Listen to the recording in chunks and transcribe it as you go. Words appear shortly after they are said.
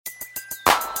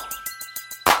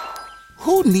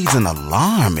Who needs an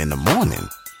alarm in the morning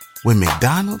when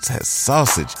McDonald's has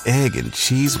sausage, egg, and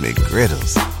cheese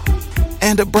McGriddles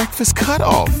and a breakfast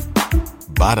cutoff?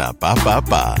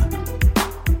 Ba-da-ba-ba-ba.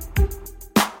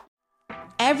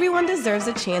 Everyone deserves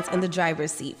a chance in the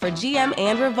driver's seat. For GM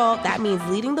and Revolt, that means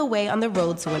leading the way on the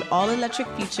road to an all-electric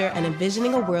future and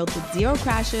envisioning a world with zero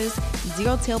crashes,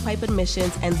 zero tailpipe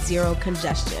emissions, and zero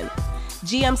congestion.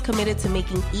 GM's committed to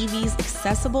making EVs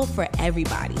accessible for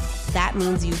everybody. That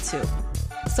means you too.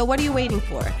 So what are you waiting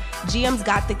for? GM's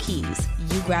got the keys.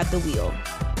 You grab the wheel.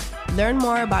 Learn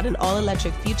more about an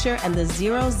all-electric future and the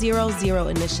 000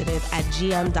 initiative at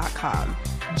gm.com.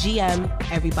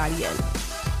 GM, everybody in.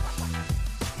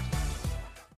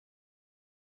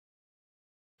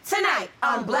 Tonight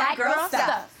on Black Girl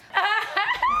Stuff.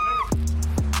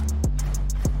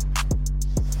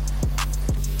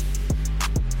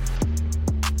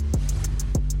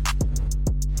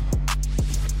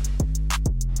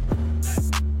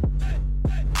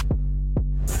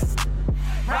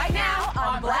 Right now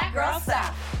on Black Girl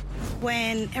Stuff.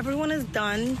 When everyone is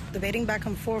done debating back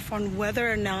and forth on whether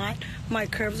or not my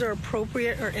curves are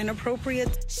appropriate or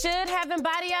inappropriate. Should having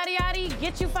body yaddy yaddy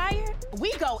get you fired?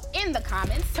 We go in the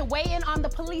comments to weigh in on the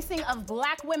policing of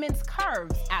black women's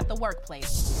curves at the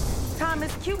workplace.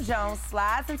 Thomas Q. Jones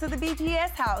slides into the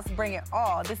BPS house, bringing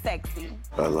all the sexy.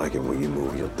 I like it when you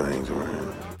move your things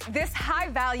around. This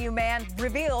high-value man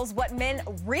reveals what men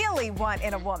really want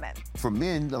in a woman. For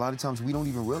men, a lot of times we don't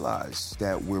even realize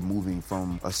that we're moving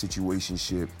from a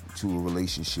situationship to a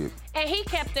relationship. And he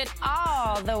kept it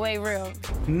all the way real.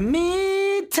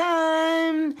 Me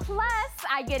time. Plus,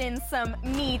 I get in some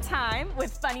me time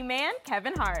with funny man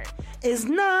Kevin Hart. It's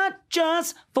not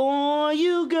just for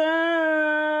you,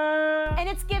 girl. And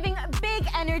it's giving big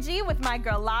energy with my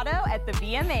girl Latto at the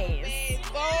VMAs.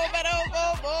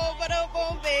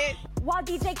 While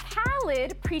DJ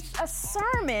Khaled preached a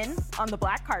sermon on the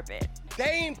black carpet. They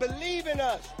ain't believe in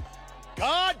us.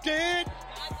 God did.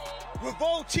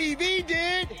 Revolt TV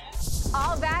did.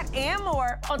 All that and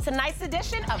more On tonight's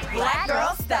edition of Black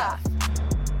Girl Stuff.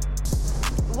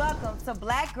 Welcome to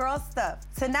Black Girl Stuff.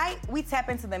 Tonight, we tap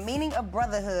into the meaning of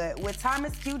brotherhood with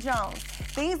Thomas Q. Jones.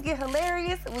 Things get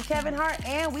hilarious with Kevin Hart,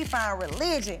 and we find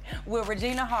religion with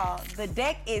Regina Hall. The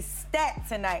deck is stacked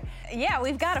tonight. Yeah,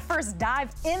 we've got to first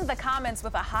dive in the comments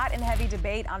with a hot and heavy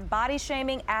debate on body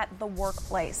shaming at the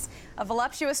workplace. A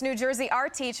voluptuous New Jersey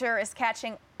art teacher is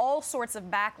catching all sorts of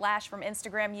backlash from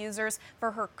Instagram users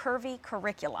for her curvy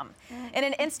curriculum. In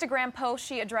an Instagram post,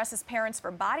 she addresses parents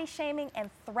for body shaming and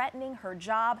threatening her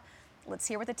job. Let's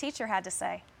hear what the teacher had to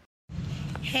say.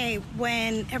 Hey,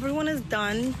 when everyone is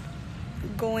done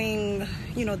going,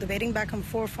 debating back and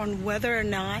forth on whether or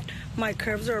not my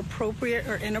curves are appropriate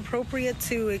or inappropriate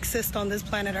to exist on this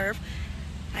planet Earth,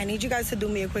 I need you guys to do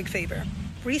me a quick favor.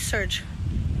 Research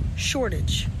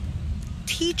shortage,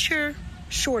 teacher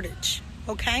shortage,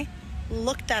 okay?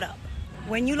 Look that up.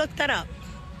 When you look that up,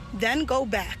 then go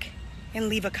back and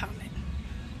leave a comment.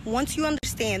 Once you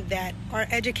understand that our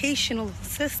educational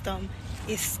system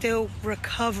is still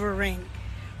recovering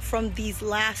from these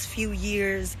last few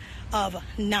years of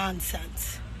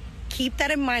nonsense. Keep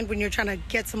that in mind when you're trying to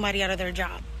get somebody out of their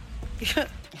job.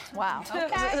 Wow.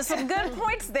 Okay. Some good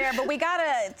points there, but we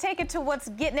gotta take it to what's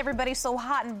getting everybody so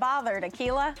hot and bothered.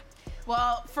 Akila?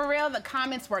 Well, for real, the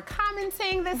comments were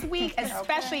commenting this week,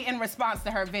 especially in response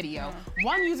to her video.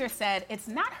 One user said, "It's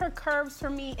not her curves for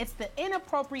me, it's the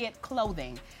inappropriate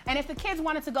clothing." And if the kids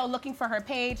wanted to go looking for her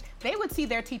page, they would see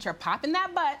their teacher popping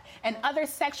that butt and other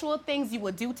sexual things you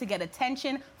would do to get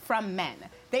attention from men.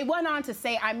 They went on to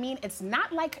say, it's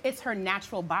not like it's her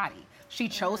natural body. She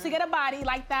chose to get a body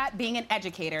like that, being an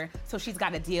educator, so she's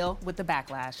got to deal with the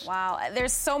backlash. Wow,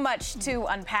 there's so much to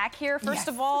unpack here, first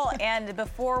of all, and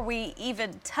before we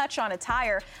even touch on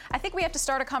attire, I think we have to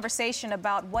start a conversation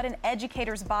about what an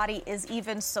educator's body is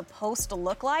even supposed to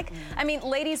look like. I mean,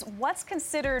 ladies, what's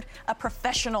considered a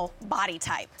professional body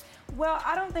type? Well,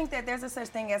 I don't think that there's a such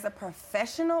thing as a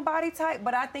professional body type,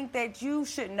 but I think that you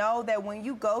should know that when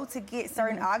you go to get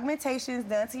certain augmentations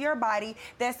done to your body,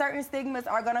 that certain stigmas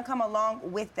are gonna come along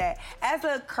with that. As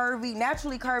a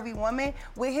naturally curvy woman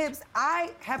with hips,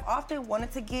 I have often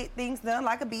wanted to get things done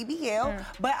like a BBL,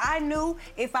 but I knew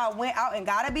if I went out and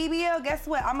got a BBL, guess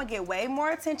what? I'm gonna get way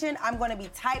more attention. I'm gonna be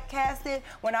typecasted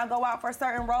when I go out for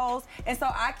certain roles, and so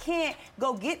I can't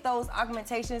go get those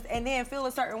augmentations and then feel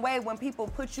a certain way when people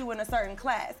put you in a certain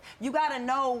class. You gotta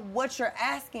know what you're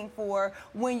asking for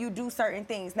when you do certain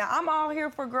things. Now, I'm all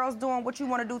here for girls doing what you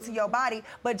wanna do to your body,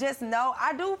 but just know,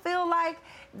 I do feel like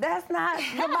that's not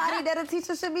the body that a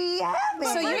teacher should be having.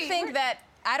 So you think that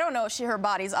I don't know if her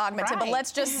body's augmented, but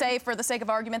let's just say for the sake of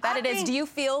argument that it is. Do you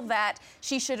feel that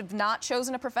she should have not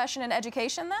chosen a profession in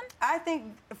education then? I think,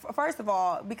 first of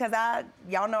all, because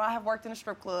y'all know I have worked in a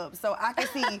strip club, so I can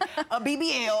see a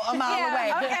BBL a mile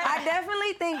away. Okay. I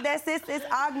definitely think that sis is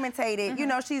augmented. You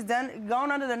know, she's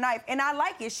gone under the knife, and I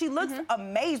like it. She looks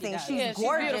amazing. She's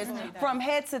gorgeous from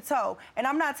head to toe, and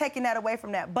I'm not taking that away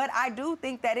from that. But I do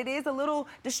think that it is a little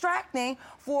distracting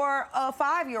for a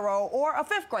 5-year-old or a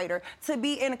 5th grader to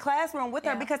be in a classroom with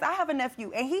her, because I have a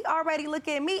nephew and he already look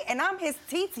at me and I'm his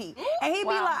TT. And he be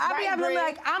like, I be having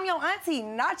like, I'm your auntie,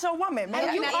 not your woman.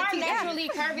 And you are naturally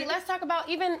curvy. Let's talk about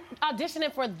even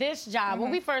auditioning for this job.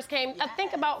 When we first came,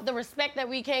 think about the respect that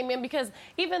we came in, because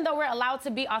even though we're allowed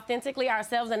to be authentically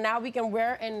ourselves and now we can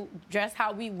wear and dress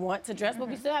how we want to dress, but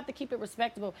we still have to keep it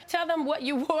respectable. Tell them what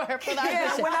you wore for the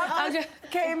audition. When I first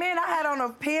came in, I had on a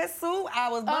pantsuit. I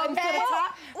was buttoned to the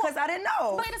top because I didn't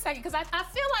know. Wait a second, because I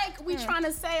feel like we're trying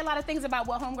to say a lot of things about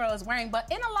what homegirl is wearing,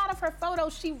 but in a lot of her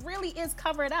photos, she really is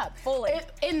covered up. Fully.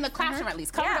 In the classroom, at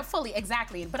least. Covered up fully,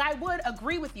 exactly. But I would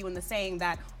agree with you in the saying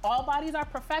that all bodies are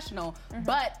professional,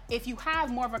 but if you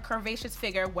have more of a curvaceous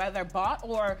figure, whether bought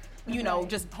or, you know,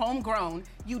 just homegrown,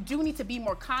 you do need to be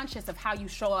more conscious of how you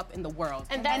show up in the world.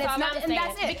 And that's all I'm saying. And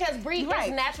that's it. Because Bree is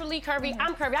naturally curvy.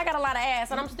 I'm curvy. I got a lot of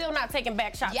ass, and I'm still not taking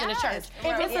back shots in the church.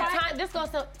 This goes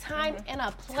to time and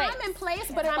a place. Time and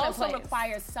place, but it also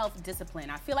requires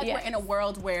self-discipline. I feel like we're in a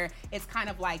world where it's kind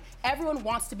of like everyone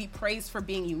wants to be praised for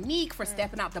being unique, for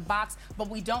stepping out the box, but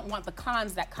we don't want the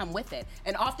cons that come with it.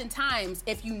 And oftentimes,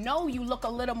 if you know you look a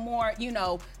little more, you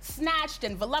know, snatched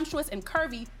and voluptuous and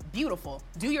curvy, beautiful.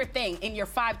 Do your thing in your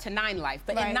 5 to 9 life.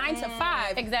 But in 9 to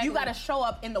 5, you got to show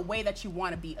up in the way that you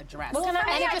want to be addressed. Well,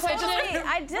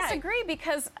 I disagree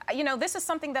because, you know, this is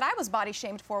something that I was body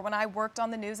shamed for when I worked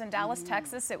on the news in Dallas,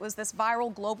 Texas. It was this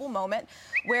viral global moment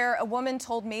where a woman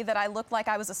told me that I looked like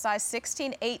I was a size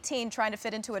 16, 18 trying to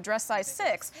fit into a dress size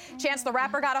 6. Chance the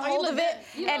Rapper got a hold of it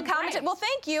and commented, well,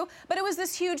 thank you. But it was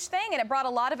this huge thing, and it brought a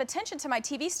lot of attention to my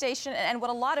TV station. And what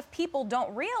a lot of people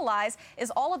don't realize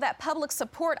is all of that public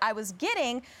support I was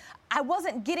getting, I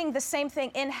wasn't getting the same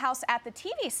thing in-house at the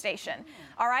TV station,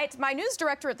 all right? My news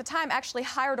director at the time actually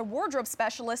hired a wardrobe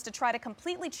specialist to try to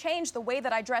completely change the way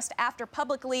that I dressed after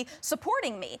publicly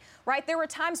supporting me, right? There were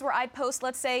times where I'd post,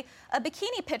 let's say, a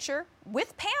bikini picture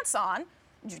with pants on,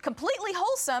 completely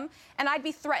wholesome, and I'd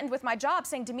be threatened with my job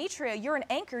saying, Demetria, you're an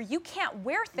anchor, you can't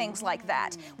wear things like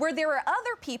that. Where there are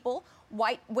other people,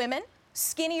 white women,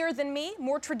 skinnier than me,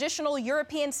 more traditional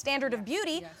European standard of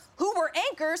beauty, who were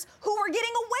anchors, who were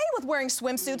getting away with wearing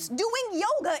swimsuits, doing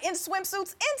yoga in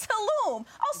swimsuits in Tulum,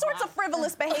 all sorts of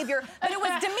frivolous behavior. But it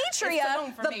was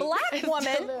Demetria, the black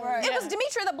woman, it was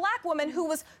Demetria, the black woman, who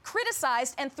was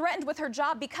criticized and threatened with her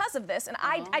job because of this. And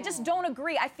I just don't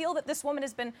agree. I feel that this woman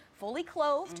has been fully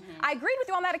clothed. I agreed with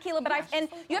you on that, Akilah, but and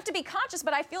you have to be conscious,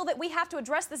 but I feel that we have to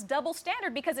address this double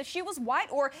standard, because if she was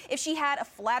white or if she had a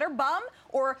flatter bum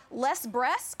or less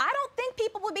breasts, I don't think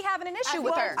people would be having an issue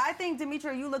with her. I think,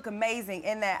 Demetria, you look amazing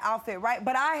in that outfit, right?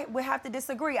 But I would have to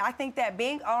disagree. I think that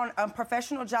being on a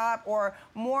professional job or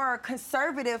more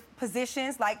conservative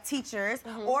positions like teachers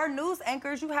or news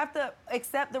anchors, you have to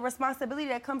accept the responsibility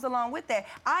that comes along with that.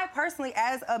 I personally,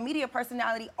 as a media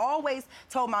personality, always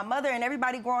told my mother and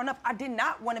everybody growing up, I did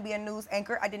not want to be a news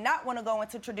anchor. I did not want to go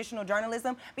into traditional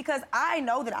journalism because I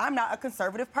know that I'm not a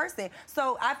conservative person.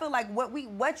 So I feel like what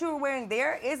you were wearing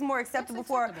there is more acceptable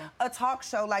for a talk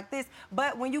show like this.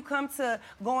 But when you come to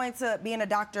going to being a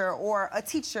doctor or a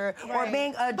teacher or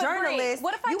being a journalist,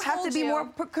 you have to be more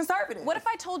conservative. What if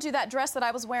I told you that dress that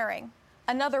I was wearing,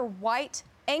 another white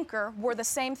anchor wore the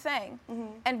same thing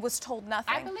and was told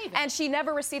nothing? I believe it. And she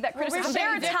never received that criticism. There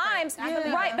are times,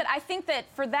 right, but I think that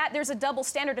for that, there's a double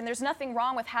standard, and there's nothing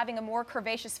wrong with having a more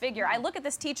curvaceous figure. I look at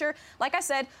this teacher, like I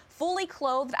said, fully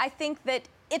clothed. I think that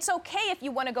it's okay if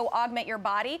you want to go augment your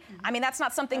body. I mean, that's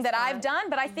not something that I've done,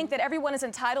 but I think that everyone is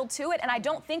entitled to it, and I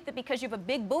don't think that because you have a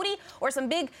big booty or some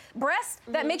big breasts,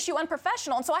 that makes you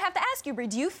unprofessional. And so I have to ask you, Bree,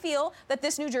 do you feel that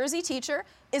this New Jersey teacher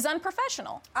is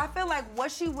unprofessional? I feel like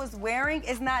what she was wearing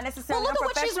is not necessarily Well, look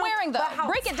at what she's wearing, though.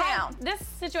 Break it down. This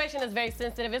situation is very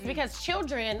sensitive. It's because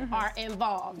children are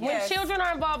involved. When children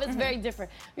are involved, it's very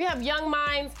different. You have young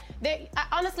minds.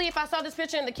 Honestly, if I saw this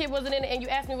picture and the kid wasn't in it and you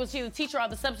asked me was she the teacher or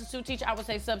the substitute teacher, I would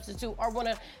say substitute or want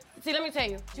to. See, let me tell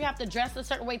you, you have to dress a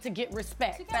certain way to get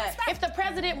respect. If the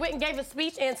president went and gave a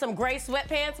speech in some gray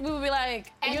sweatpants, we would be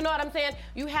like, you know what I'm saying?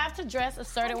 You have to dress a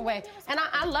certain way. And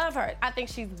I love her. I think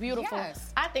she's beautiful.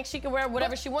 Yes. I think she can wear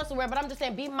whatever she wants to wear, but I'm just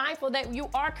saying, be mindful that you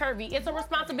are curvy. It's a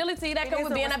responsibility that comes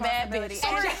with being a bad bitch.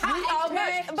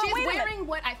 She's wearing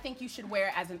what I think you should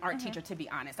wear as an art teacher, to be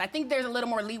honest. I think there's a little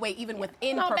more leeway even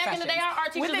within professions. Back in the day, our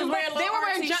art teachers was wearing little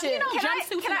artsy shit.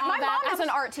 Jumpsuits and all my that. mom is an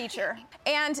art teacher,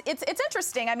 and it's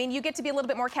interesting. I mean, you get to be a little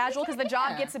bit more casual because the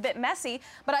job gets a bit messy.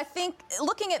 But I think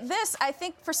looking at this, I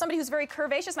think for somebody who's very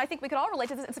curvaceous, and I think we could all relate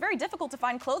to this, it's very difficult to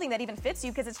find clothing that even fits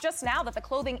you because it's just now that the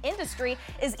clothing industry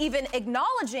is even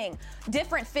acknowledging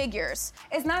different figures.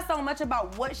 It's not so much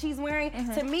about what she's wearing.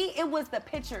 To me, it was the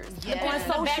pictures on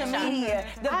The social media,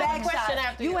 the bag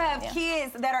shots. You have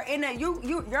kids that are in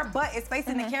your butt is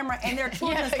facing the camera and their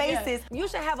children's faces. You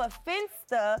should have a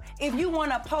Finsta if you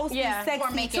want to post these sexy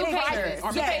or make it pictures.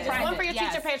 private. One for your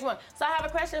teacher, page 1. So I have a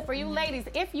question for you ladies.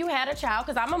 If you had a child,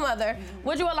 because I'm a mother,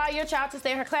 would you allow your child to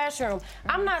stay in her classroom?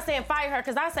 I'm not saying fire her,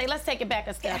 because I say let's take it back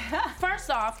a step. First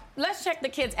off, let's check the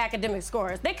kids' academic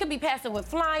scores. They could be passing with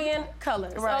flying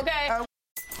colors, okay?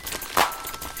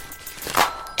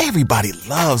 Everybody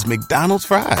loves McDonald's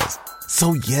fries.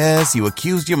 So yes, you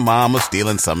accused your mom of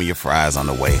stealing some of your fries on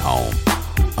the way home.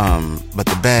 But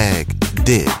the bag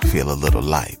did feel a little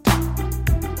light.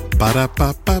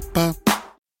 Ba-da-ba-ba-ba.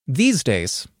 These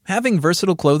days, having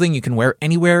versatile clothing you can wear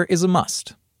anywhere is a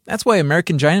must. That's why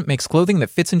American Giant makes clothing that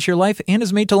fits into your life and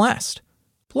is made to last.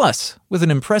 Plus, with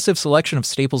an impressive selection of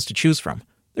staples to choose from,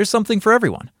 there's something for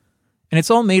everyone. And it's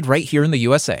all made right here in the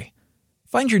USA.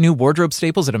 Find your new wardrobe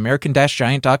staples at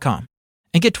american-giant.com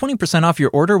and get 20% off your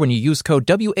order when you use code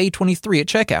WA23 at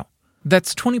checkout.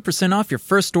 That's 20% off your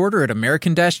first order at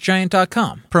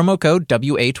american-giant.com. Promo code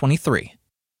WA23.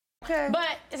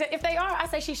 But if they are, I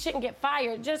say she shouldn't get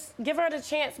fired. Just give her the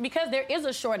chance because there is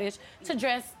a shortage to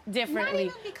dress differently.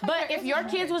 But if your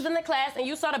kids was in the class and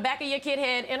you saw the back of your kid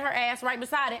head and her ass right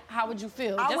beside it, how would you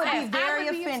feel? I would be very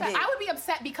offended. I would be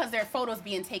upset because there are photos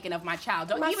being taken of my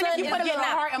child. Even son if you is put a little getting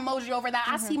heart emoji over that,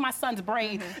 I see my son's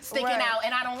braid sticking out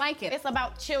and I don't like it. It's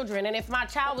about children, and if my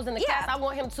child was in the class, I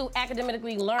want him to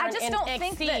academically learn and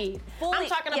exceed. I'm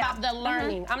talking about the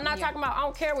learning. I'm not talking about, I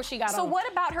don't care what she got on. So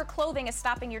what about her clothing is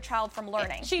stopping your child from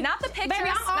learning? Not the pictures, baby,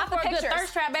 I'm all not the for pictures. A good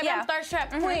thirst trap, baby. I'm a thirst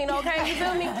trap queen, okay? You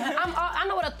feel me? I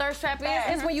know what a thirst trap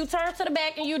is. It's when you turn to the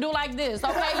back and you do like this,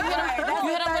 okay? You hit them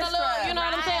with a little, you know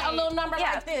what I'm saying? A little number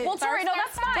like this. Well, Tori, no,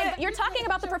 that's fine. But you're talking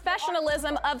about the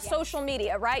professionalism of social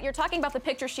media, right? You're talking about the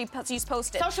pictures she's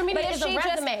posted. Social media is a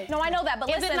resume. No, I know that, but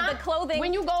listen, the clothing.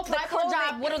 When you go apply for a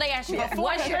job, what do they ask you?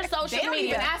 What's your social media? They don't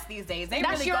even ask these days. They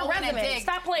That's really your go in and resume. dig.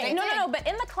 Stop playing. No, but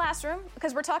in the classroom,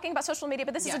 because we're talking about social media,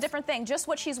 but this is a different thing. Just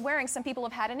what she's wearing, some people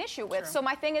have had an issue with. So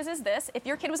my thing is this: if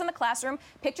your kid was in the classroom,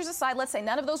 pictures aside, let's say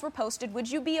none of those were posted, would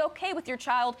you be okay with your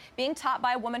child being taught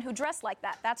by a woman who dressed like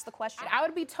that? That's the question. I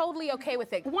would be totally okay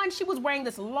with it. One, she was wearing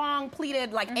this long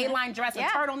pleated like A-line dress and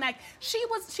turtleneck.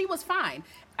 She was fine.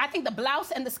 I think the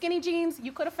blouse and the skinny jeans,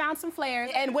 you could have found some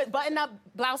flares. And with button-up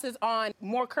blouses on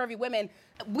more curvy women,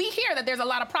 we hear that there's a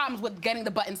lot of problems with getting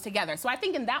the buttons together. So I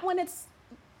think in that one, it's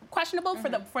questionable.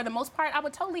 For the most part, I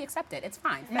would totally accept it. It's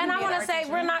fine. And I want to say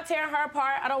we're not tearing her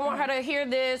apart. I don't want her to hear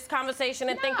this conversation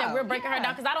and think that we're breaking her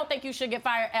down, because I don't think you should get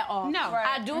fired at all. No.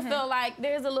 I do feel like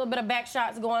there's a little bit of back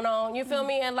shots going on. You feel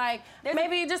me? And like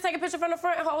maybe just take a picture from the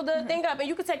front and hold the thing up, and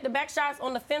you can take the back shots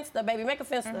on the Finsta, baby. Make a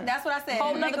Finsta. That's what I said.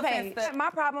 Whole nother page. My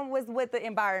problem was with the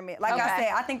environment. Like I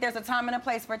said, I think there's a time and a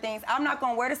place for things. I'm not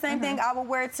gonna wear the same thing I will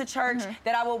wear to church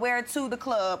that I will wear to the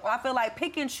club. I feel like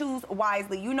pick and choose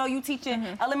wisely. You know, you teaching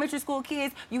elementary school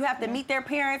kids. You have to meet their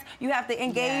parents. You have to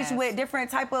engage with different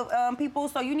type of people.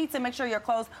 So you need to make sure your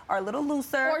clothes are a little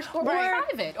looser.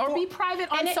 Or be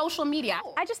private on social media.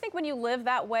 I just think when you live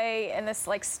that way in this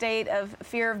like state of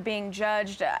fear of being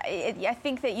judged, I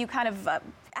think that you kind of, I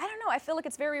don't know, I feel like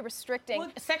it's very restricting.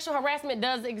 Well, sexual harassment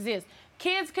does exist.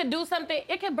 Kids could do something,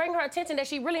 it could bring her attention that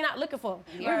she's really not looking for.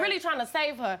 We're really trying to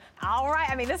save her. All right,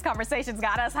 I mean, this conversation's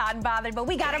got us hot and bothered, but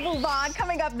we gotta move on.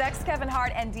 Coming up next, Kevin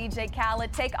Hart and DJ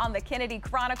Khaled take on the Kennedy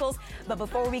Chronicles. But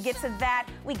before we get to that,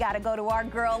 we gotta go to our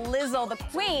girl Lizzo, the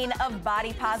queen of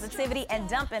body positivity and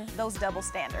dumping those double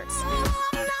standards. I'm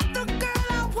not the girl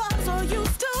I was or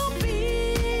used to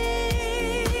be.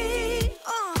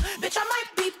 Bitch, I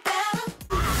might be better.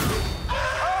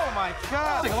 Oh my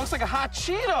God! It looks like a hot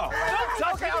Cheeto.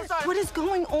 Okay, I'm sorry. What is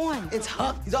going on? It's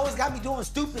Huck. He's always got me doing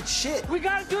stupid shit. We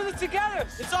gotta do this together.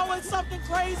 It's always something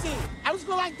crazy. I just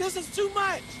feel like this is too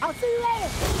much. I'll see you later.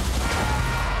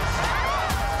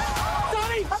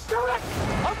 Sonny, do it!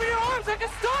 Open your arms like a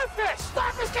starfish.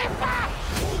 Starfish can't fly.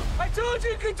 I told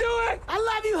you could do it. I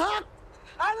love you, Huck.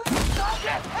 I love you,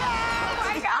 Huck. Oh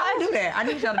my God. I do that. I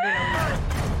need y'all to do that.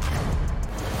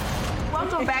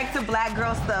 Welcome back to Black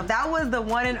Girl Stuff. That was the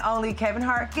one and only Kevin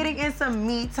Hart getting in some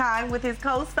me time with his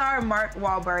co-star Mark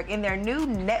Wahlberg in their new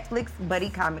Netflix buddy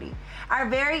comedy. Our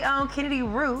very own Kennedy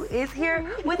Rue is here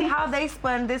with how they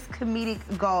spun this comedic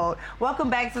gold. Welcome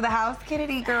back to the house,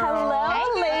 Kennedy girl.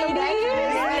 Hello, ladies.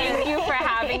 Thank you for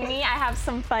having me. I have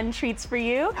some fun treats for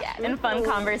you and fun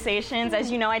conversations. As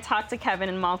you know, I talked to Kevin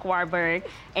and Mark Wahlberg,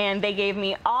 and they gave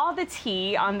me all the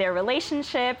tea on their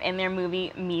relationship and their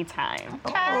movie Me Time.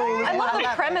 I love the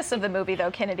premise of the movie,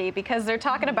 though, Kennedy, because they're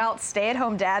talking about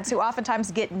stay-at-home dads who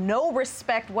oftentimes get no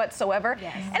respect whatsoever.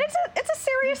 Yes. And it's a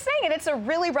serious thing, and it's a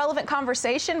really relevant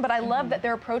conversation, but I love that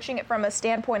they're approaching it from a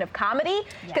standpoint of comedy,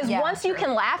 because once you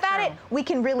can laugh at it, we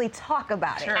can really talk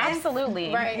about it.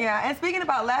 Absolutely. Right. Yeah, and speaking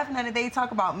about laughing at it, they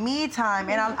talk about me time,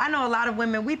 and I know a lot of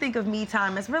women, we think of me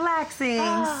time as relaxing,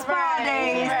 spa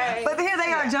days, but here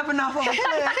they are jumping off of a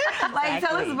cliff. Like,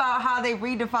 tell us about how they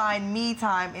redefine me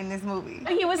time in this movie.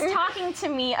 He was talking to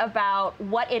me about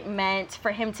what it meant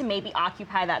for him to maybe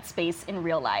occupy that space in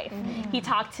real life. He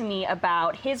talked to me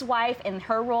about his wife and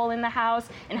her role in the house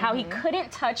and how he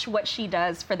couldn't touch what she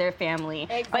does for their family.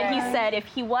 But he said if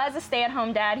he was a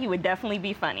stay-at-home dad, he would definitely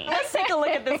be funny. Let's take a look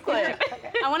at this clip.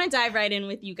 I want to dive right in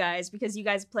with you guys because you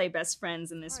guys play best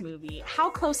friends in this movie. How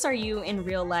close are you in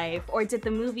real life, or did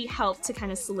the movie help to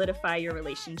kind of solidify your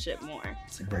relationship more?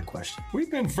 That's a great question.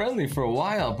 We've been friendly for a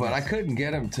while, but I couldn't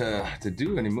get him to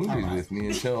do any movies with me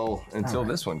until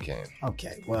this one came.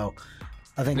 Okay, well,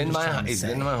 I think he's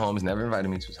been to my home. He's never invited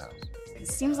me to his house. It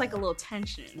seems like a little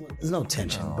tension. There's no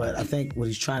tension, but I think what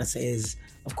he's trying to say is,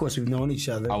 of course, we've known each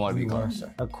other. I want to be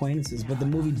closer. Acquaintances, but the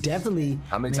movie definitely...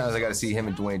 How many times I got to see him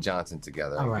and Dwayne Johnson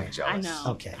together? All right. I know.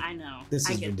 Okay. I know. This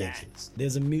is ridiculous.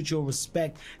 There's a mutual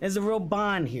respect. There's a real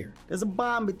bond here. There's a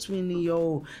bond between the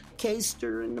old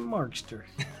K-ster and the Markster.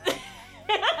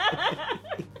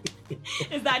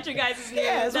 Is that your guys' name?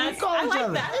 Yeah, that's what we call each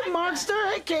other. That. Hey,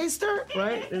 Markster. Hey, K-ster.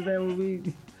 Right? Is that what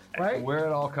we... Right? Where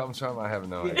it all comes from, I have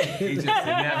no idea. He just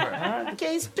never.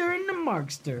 K-ster and the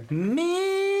Markster.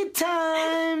 Me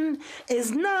time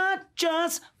is not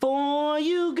just for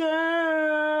you, girl.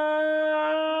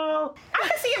 I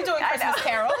can see him doing Christmas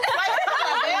carols.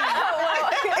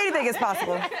 Anything is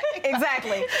possible.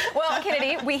 Exactly. Well,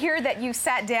 Kennedy, we hear that you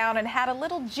sat down and had a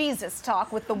little Jesus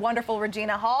talk with the wonderful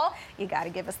Regina Hall. You got to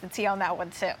give us the tea on that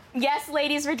one, too. Yes,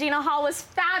 ladies, Regina Hall was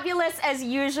fabulous as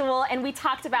usual, and we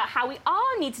talked about how we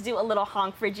all need to do a little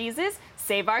honk for Jesus.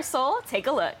 Save our soul. Take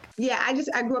a look. Yeah,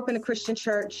 I grew up in a Christian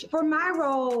church. For my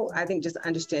role, I think just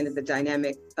understanding the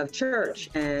dynamic of church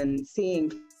and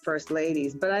seeing first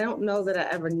ladies, but I don't know that I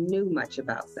ever knew much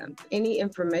about them. Any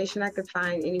information I could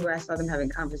find anywhere, I saw them having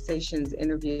conversations,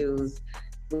 interviews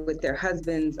with their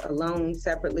husbands, alone,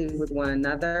 separately with one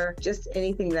another, just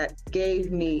anything that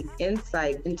gave me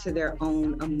insight into their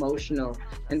own emotional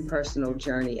and personal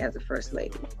journey as a first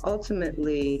lady.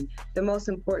 Ultimately, the most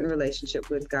important relationship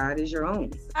with God is your own.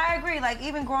 I agree. Like,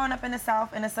 even growing up in the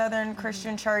South, in a Southern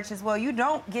Christian church as well, you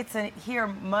don't get to hear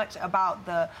much about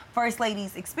the First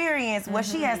Lady's experience, what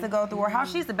she has to go through, or how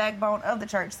she's the backbone of the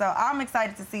church. So I'm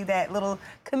excited to see that little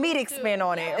comedic spin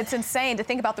on it. It's insane to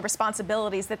think about the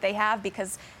responsibilities that they have,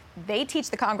 because they teach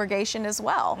the congregation as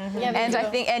well. Yeah, and I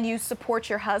think, and you support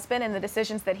your husband and the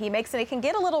decisions that he makes. And it can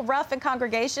get a little rough in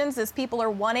congregations as people are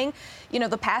wanting,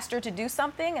 the pastor to do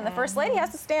something, and the first lady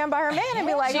has to stand by her man and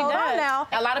be like, hold on now.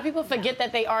 A lot of people forget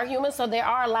that they are human, so they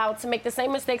are allowed to make the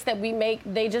same mistakes that we make.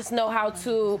 They just know how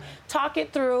to talk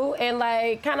it through and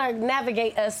kind of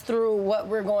navigate us through what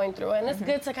we're going through. And it's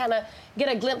good to kind of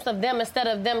get a glimpse of them instead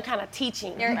of them kind of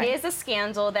teaching. There is a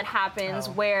scandal that happens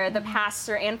where the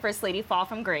pastor and first lady fall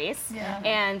from grace.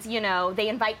 And, they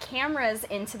invite cameras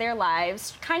into their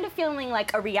lives, kind of feeling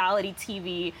like a reality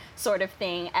TV sort of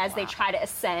thing as they try to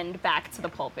ascend back to the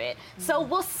pulpit. So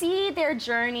we'll see their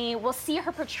journey. We'll see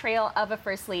her portrayal of a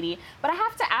first lady. But I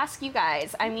have to ask you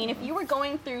guys, I mean, if you were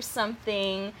going through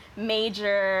something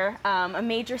major, a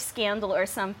major scandal or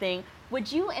something,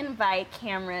 would you invite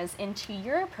cameras into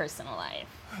your personal life?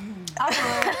 I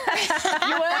would.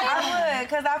 You would? I would,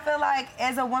 because I feel like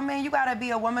as a woman, you gotta be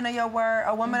a woman of your word,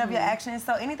 a woman of your actions.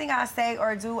 So anything I say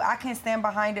or do, I can stand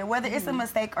behind it, whether it's a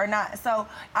mistake or not. So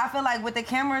I feel like with the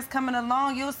cameras coming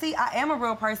along, you'll see I am a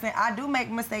real person. I do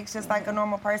make mistakes just like a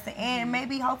normal person, and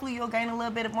maybe hopefully you'll gain a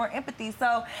little bit of more empathy.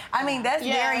 So I mean, that's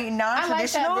very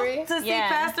non-traditional to see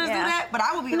pastors do that, but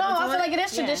I would be able to do I feel like it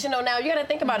is traditional now. You gotta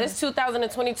think about it. It's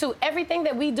 2022. Everything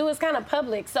that we do is kind of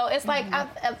public. So it's like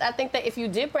I think that if you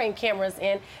did did bring cameras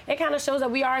in, it kind of shows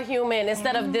that we are human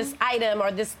instead of this item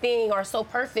or this thing or so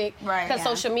perfect. Right. Because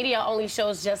social media only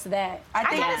shows just that. I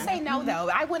gotta say no, though.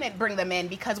 I wouldn't bring them in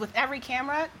because with every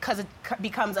camera, because it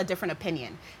becomes a different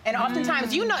opinion. And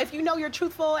oftentimes, you know, if you know you're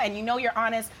truthful and you know you're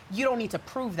honest, you don't need to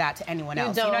prove that to anyone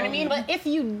else. You know what I mean? But if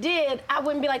you did, I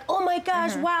wouldn't be like, oh my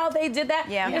gosh, wow, they did that.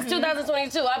 Yeah. It's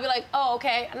 2022. I'd be like, oh,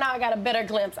 okay, now I got a better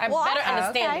glimpse. I have better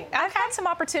understanding. Okay. I've had some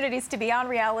opportunities to be on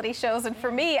reality shows, and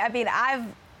for me, I mean, I've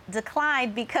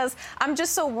declined because I'm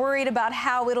just so worried about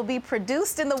how it'll be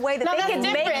produced in the way that they can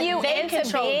make you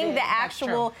into being the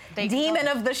actual demon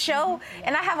of the show.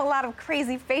 And I have a lot of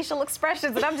crazy facial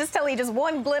expressions, and I'm just telling you, just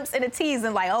one glimpse in a tease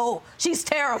and like, oh, she's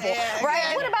terrible,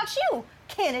 right? What about you,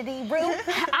 Kennedy Rue?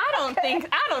 I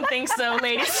don't think so,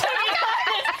 ladies.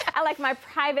 I like my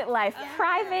private life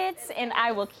private, and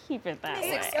I will keep it that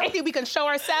way. I think we can show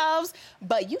ourselves,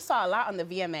 but you saw a lot on the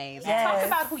VMAs. Talk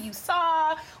about who you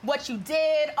saw, what you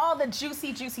did, all the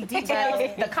juicy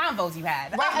details, the convos you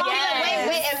had.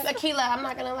 Wait, and Akila, I'm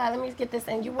not gonna lie. Let me get this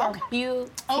in. You were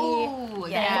beautiful. Oh,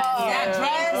 That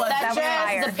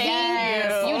dress, the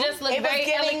beat. You just look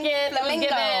very elegant. It was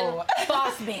given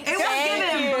boss bitch. It was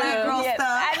given black girl stuff.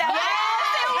 I know.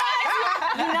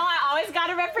 You know, I always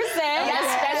gotta represent,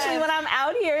 especially when I'm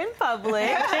out here in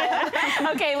public.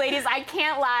 Okay, ladies, I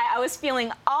can't lie. I was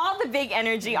feeling all the big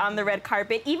energy on the red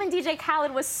carpet. Even DJ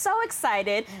Khaled was so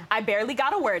excited, I barely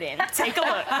got a word in. Take a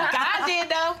look. God did,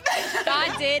 though.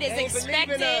 God did is Believe in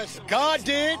expected. us. God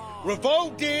did.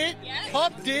 Revolt did.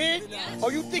 Puff did. Oh,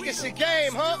 you think it's a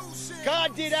game, huh?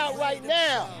 God did out right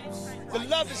now. The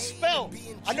love is felt.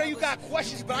 I know you got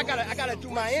questions, but I gotta do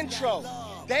my intro.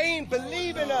 They ain't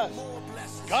believe in us.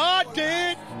 God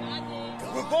did.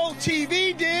 Revolt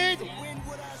TV did.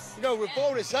 You know,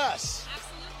 Revolt is us.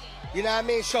 You know what I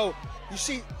mean? So, you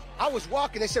see, I was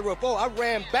walking, they said Revolt, I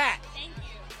ran back.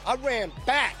 I ran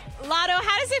back. Latto,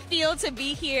 how does it feel to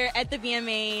be here at the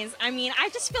VMAs? I mean, I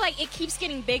just feel like it keeps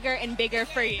getting bigger and bigger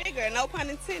for you. Bigger, no pun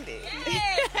intended.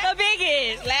 The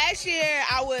biggest. Last year,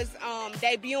 I was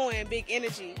debuting Big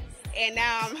Energy. And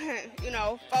now I'm, you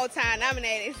know, 4-time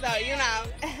nominated. So, you know.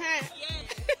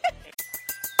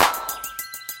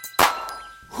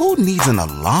 Who needs an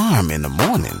alarm in the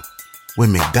morning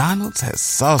when McDonald's has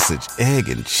sausage, egg,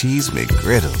 and cheese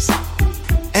McGriddles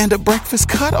and a breakfast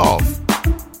cutoff?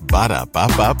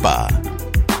 Ba-da-ba-ba-ba.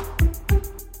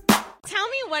 Tell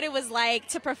me what it was like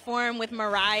to perform with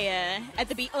Mariah at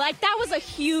the beat. Like, that was a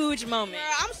huge moment.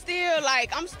 Girl,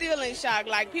 I'm still in shock.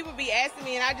 Like, people be asking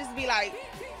me, and I just be like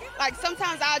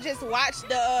sometimes I'll just watch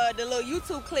the little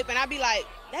YouTube clip, and I'll be like,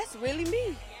 that's really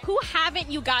me. Who haven't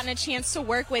you gotten a chance to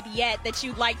work with yet that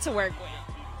you'd like to work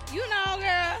with? You know,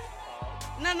 girl,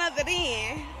 none other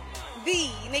than the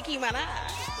Nicki Minaj.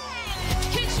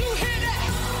 Can you hear that?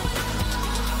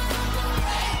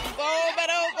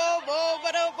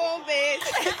 Boom, bitch.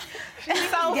 She's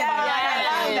so fun.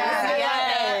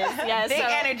 Yes. Big So,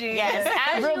 energy. Yes.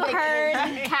 As you heard,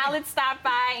 Khaled stopped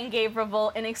by and gave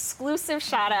Revolt an exclusive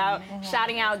shout out,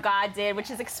 shouting out God Did,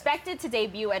 which is expected to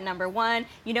debut at #1.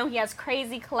 You know, he has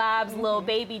crazy collabs, Lil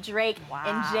Baby Drake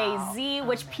and Jay-Z,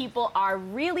 which people are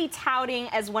really touting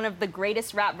as one of the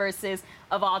greatest rap verses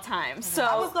of all time. So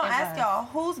I was gonna ask y'all,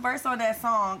 whose verse on that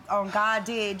song on God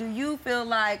Did do you feel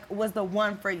like was the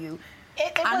one for you?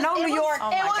 I know New York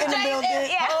in the building.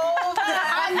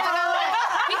 I know.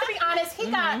 We can be honest,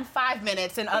 he got 5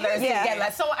 minutes and others didn't get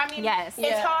less. So, I mean,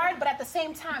 it's hard, but at the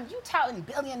same time, you touting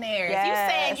billionaires. You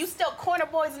saying you still corner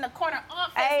boys in the corner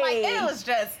office. Like,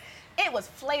 it was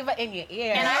flavor in your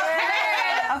ear.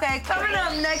 Okay, coming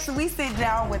up next, we sit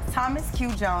down with Thomas Q.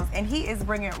 Jones, and he is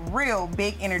bringing real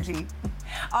big energy.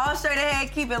 All straight ahead,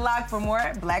 keep it locked for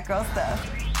more Black Girl Stuff.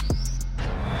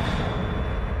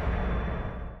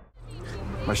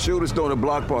 My shooter's throwing a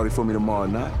block party for me tomorrow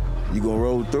night. You gonna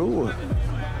roll through, or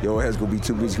your ass gonna be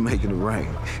too busy making it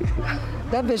rain?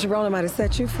 That bitch rolling might have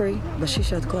set you free, but she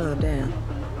shut the club down.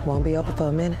 Won't be open for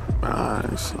a minute. All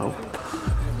right, so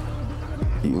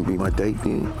you can be my date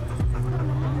then?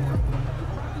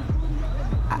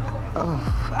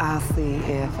 I'll see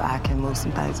if I can move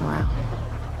some things around.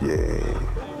 Yeah,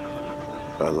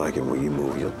 I like it when you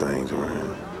move your things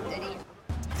around.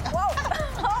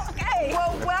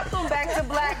 Well, welcome back to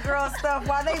Black Girl Stuff.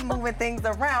 While they moving things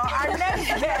around, our next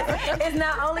guest is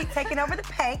not only taking over the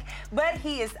pank, but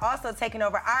he is also taking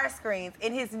over our screens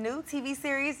in his new TV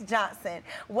series, Johnson.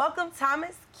 Welcome,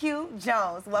 Thomas Q.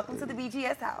 Jones. Welcome to the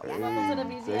BGS house. Welcome to the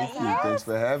BGS Thank you. Thanks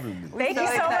for having me. Thank you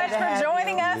so much for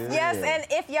joining us. Yes, and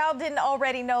if y'all didn't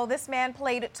already know, this man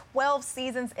played 12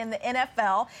 seasons in the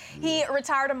NFL. He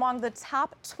retired among the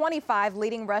top 25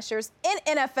 leading rushers in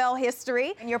NFL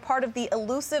history, and you're part of the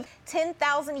elusive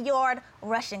 10,000-yard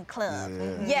rushing club.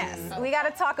 Yes, we got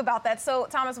to talk about that. So,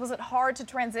 Thomas, was it hard to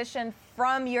transition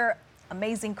from your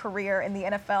amazing career in the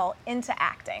NFL into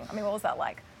acting? I mean, what was that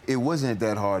like? It wasn't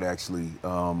that hard, actually.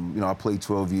 I played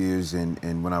 12 years,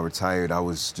 and when I retired, I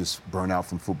was just burnt out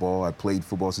from football. I played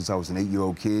football since I was an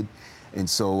 8-year-old kid, and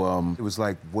so it was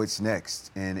like, what's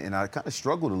next? And I kind of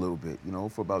struggled a little bit,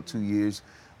 for about 2 years.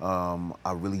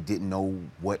 I really didn't know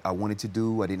what I wanted to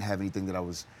do. I didn't have anything that I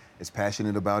was as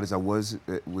passionate about as I was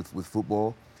with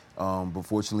football. But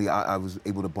fortunately, I was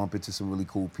able to bump into some really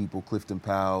cool people, Clifton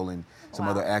Powell and some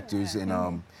other actors. And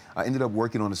I ended up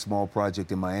working on a small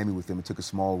project in Miami with them. It took a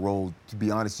small role, to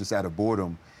be honest, just out of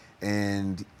boredom.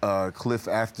 And Cliff,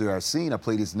 after our scene, I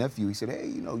played his nephew. He said, hey,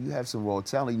 you have some raw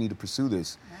talent. You need to pursue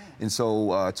this. And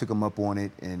so I took him up on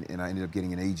it, and I ended up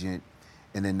getting an agent.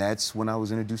 And then that's when I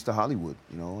was introduced to Hollywood.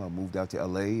 I moved out to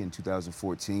L.A. in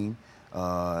 2014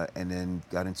 and then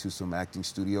got into some acting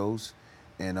studios.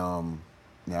 And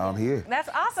now I'm here. That's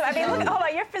awesome. I mean, look, hold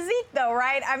on, your physique though,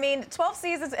 right? I mean, 12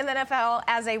 seasons in the NFL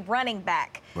as a running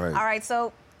back. Right. All right,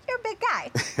 so you're a big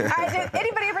guy. All right, did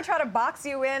anybody ever try to box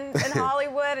you in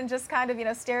Hollywood and just kind of,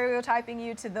 stereotyping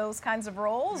you to those kinds of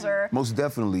roles, or? Most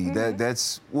definitely.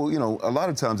 That's, a lot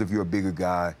of times if you're a bigger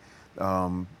guy,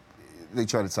 they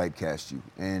try to typecast you.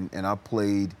 And I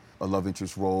played a love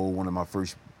interest role. One of my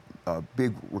first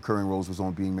big recurring roles was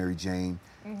on Being Mary Jane.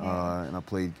 And I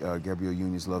played Gabrielle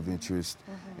Union's love interest.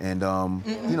 And, thank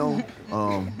you.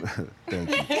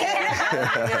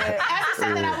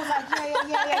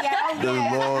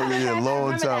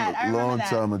 Long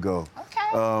time ago.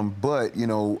 Okay. But,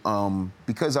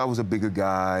 because I was a bigger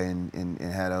guy and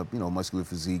had a, muscular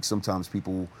physique, sometimes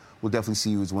people will definitely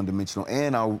see you as one-dimensional.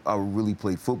 And I really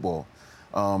played football.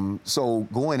 So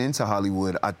going into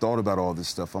Hollywood, I thought about all this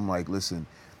stuff. I'm like, listen,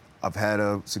 I've had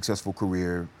a successful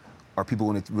career. Are people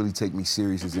going to really take me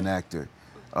serious as an actor?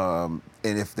 And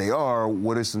if they are,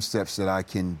 what are some steps that I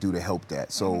can do to help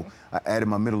that? So I added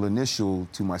my middle initial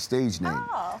to my stage name,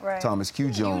 Thomas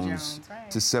Q. Jones,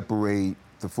 to separate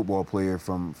the football player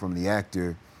from the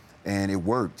actor. And it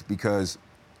worked because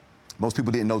most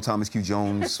people didn't know Thomas Q.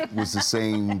 Jones was the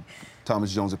same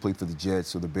Thomas Jones that played for the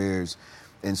Jets or the Bears.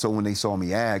 And so when they saw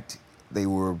me act, they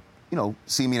were,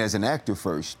 seeing me as an actor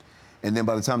first. And then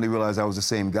by the time they realized I was the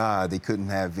same guy, they couldn't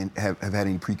have had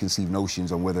any preconceived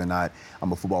notions on whether or not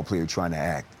I'm a football player trying to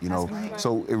act,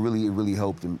 So it really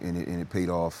helped and it paid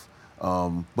off.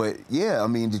 But yeah, I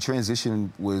mean, the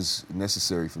transition was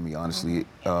necessary for me, honestly.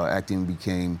 Acting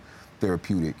became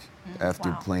therapeutic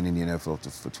after playing in the NFL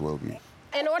for 12 years.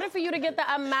 In order for you to get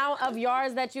the amount of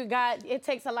yards that you got, it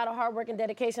takes a lot of hard work and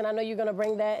dedication. I know you're going to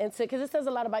bring that into, because it says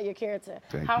a lot about your character,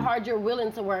 how hard you're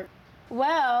willing to work.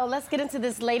 Well, let's get into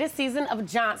this latest season of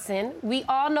Johnson. We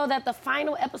all know that the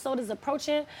final episode is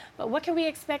approaching, but what can we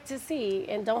expect to see?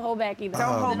 And don't hold back either.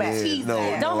 Don't hold back.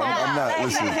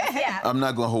 I'm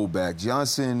not going to hold back.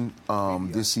 Johnson,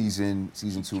 this season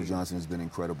 2 of Johnson has been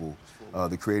incredible.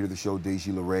 The creator of the show,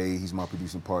 Deji LaRae, he's my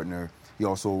producing partner. He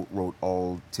also wrote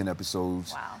all 10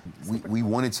 episodes. Wow. We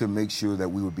wanted to make sure that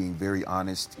we were being very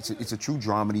honest. It's a true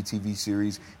dramedy TV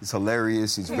series. It's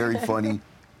hilarious. It's very funny.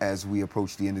 As we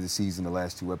approach the end of the season, the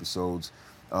last 2 episodes,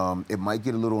 it might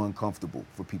get a little uncomfortable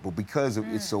for people because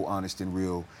it's so honest and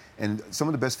real. And some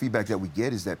of the best feedback that we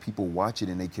get is that people watch it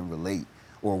and they can relate.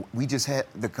 Or we just had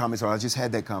the comments, or I just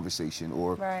had that conversation,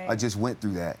 or I just went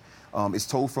through that. It's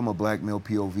told from a black male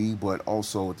POV, but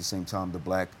also at the same time, the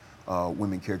black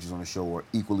women characters on the show are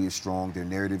equally as strong. Their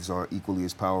narratives are equally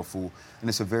as powerful. And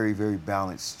it's a very, very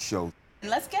balanced show.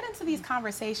 Let's get into these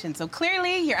conversations. So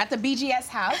clearly, you're at the BGS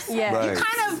house. Yeah. Right. You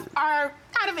are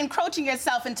kind of encroaching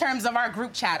yourself in terms of our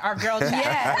group chat, our girl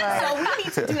chat. So we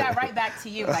need to do that right back to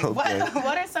you. Like,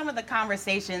 what are some of the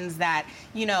conversations that,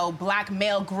 black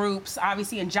male groups,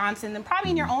 obviously in Johnson, and probably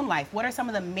in your own life, what are some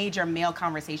of the major male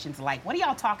conversations like? What do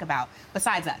y'all talk about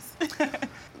besides us?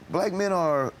 Black men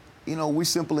are, we're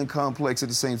simple and complex at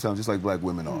the same time, just like black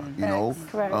women are,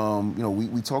 Correct.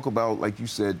 We talk about, like you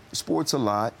said, sports a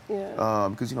lot,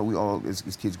 because, we all, as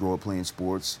kids, grow up playing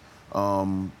sports.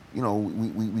 We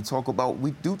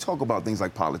do talk about things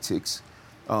like politics.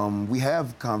 We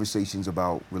have conversations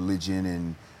about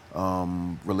religion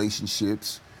and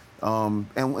relationships,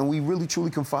 and we really,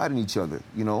 truly confide in each other,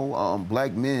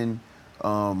 Black men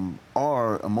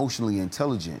are emotionally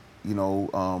intelligent, I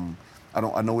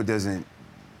know it doesn't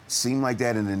seem like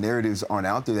that, and the narratives aren't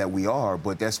out there that we are.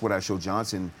 But that's what our show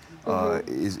Johnson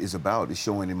is about. It's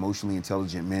showing emotionally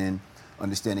intelligent men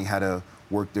understanding how to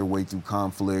work their way through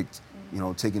conflict. You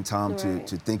know, taking time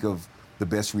to think of the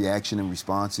best reaction and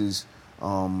responses,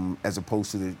 as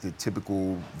opposed to the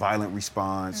typical violent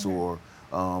response or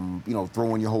you know,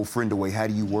 throwing your whole friend away. How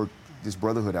do you work this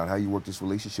brotherhood out? How do you work this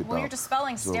relationship out? Well, you're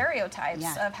dispelling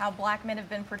stereotypes of how black men have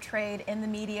been portrayed in the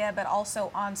media, but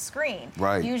also on screen.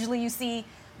 Right. Usually you see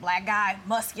black guy,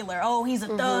 muscular, oh, he's a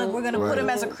thug, we're gonna put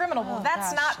him as a criminal. Well,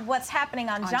 that's not what's happening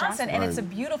on Johnson, and it's a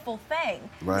beautiful thing.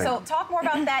 Right. So talk more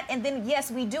about that, and then,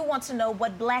 yes, we do want to know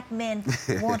what black men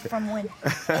want from women.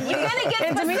 And you're gonna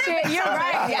get specific. You're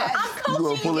right. Yes. I'm You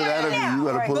coaching gotta pull it out of me.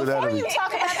 You gotta pull it out of me. Before you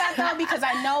talk about that, though, because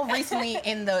I know recently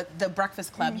in the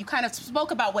Breakfast Club, you kind of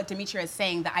spoke about what Demetria is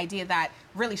saying, the idea that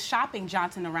really shopping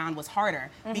Johnson around was harder,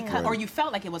 because, or you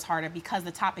felt like it was harder because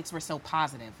the topics were so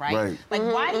positive, right? Like,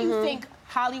 why do you think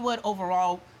Hollywood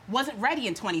overall wasn't ready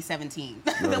in 2017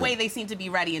 the way they seem to be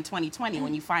ready in 2020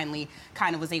 when you finally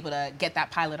kind of was able to get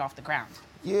that pilot off the ground?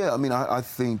 Yeah, I mean, I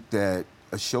think that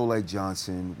a show like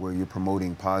Johnson, where you're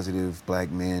promoting positive black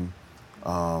men,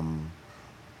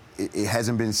 it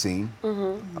hasn't been seen,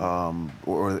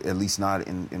 or at least not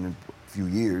in a few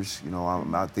years. You know,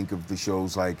 I think of the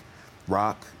shows like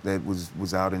Rock that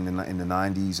was out in the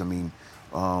 90s. I mean,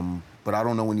 but I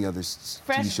don't know any other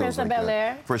TV shows like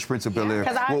that. Fresh Prince of Bel-Air.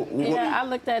 Because I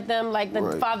looked at them like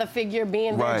the father figure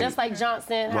being there, just like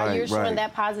Johnson, how you're showing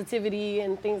that positivity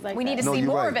and things like that. We need to see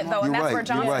more of it, though, and that's where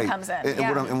Johnson comes in.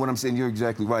 And what I'm saying, you're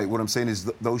exactly right. What I'm saying is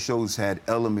those shows had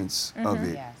elements of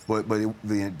it, but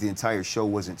the entire show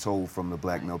wasn't told from the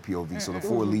black male POV. So the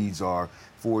four leads are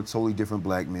four totally different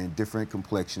black men, different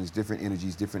complexions, different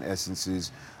energies, different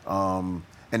essences, and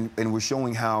we're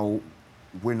showing how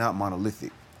we're not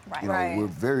monolithic. You know, we're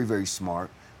very, very smart.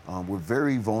 We're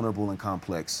very vulnerable and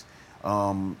complex.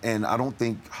 And I don't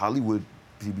think Hollywood,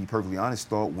 to be perfectly honest,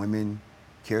 thought women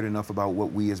cared enough about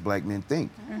what we as black men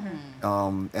think.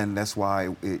 And that's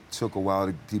why it took a while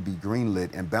to be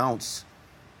greenlit. And Bounce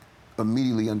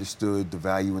immediately understood the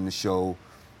value in the show.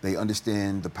 They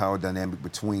understand the power dynamic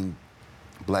between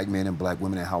black men and black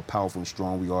women and how powerful and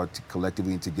strong we are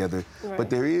collectively and together.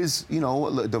 But there is, you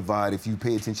know, a divide if you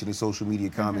pay attention to social media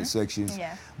comment sections.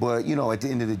 But, you know, at the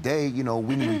end of the day, you know,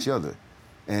 we need each other.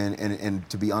 And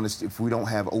to be honest, if we don't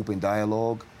have open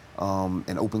dialogue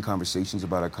and open conversations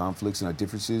about our conflicts and our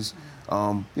differences,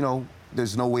 you know,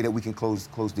 there's no way that we can close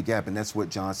the gap. And that's what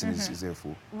Johnson is there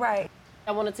for. Right.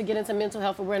 I wanted to get into mental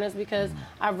health awareness because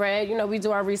I read, you know, we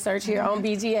do our research here on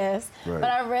BGS, but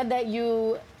I read that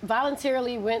you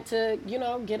voluntarily went to, you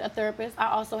know, get a therapist.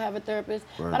 I also have a therapist,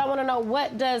 but I want to know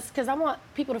what does, because I want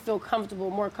people to feel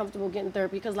comfortable, more comfortable getting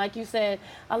therapy, because like you said,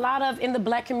 a lot of, in the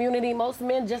black community, most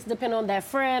men just depend on that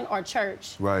friend or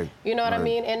church. You know what I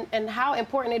mean? And how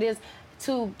important it is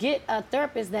to get a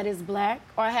therapist that is black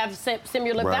or have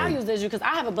similar values as you, because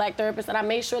I have a black therapist and I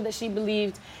made sure that she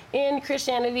believed in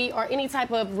Christianity or any type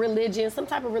of religion, some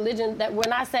type of religion that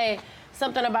when I say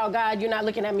something about God, you're not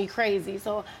looking at me crazy.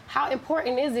 So how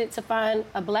important is it to find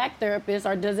a black therapist,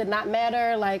 or does it not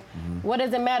matter? Like, what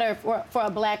does it matter for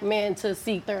a black man to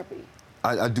seek therapy?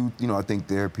 I do, you know, I think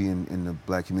therapy in the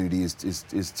black community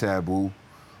is taboo.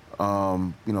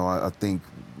 You know, I think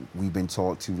we've been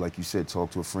taught to, like you said,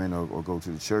 talk to a friend or go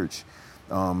to the church.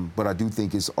 But I do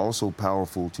think it's also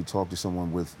powerful to talk to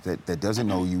someone that doesn't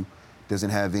know you,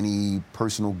 doesn't have any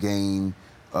personal gain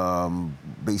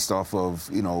based off of,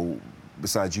 you know,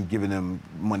 besides you giving them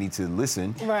money to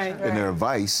listen and their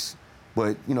advice.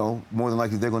 But, you know, more than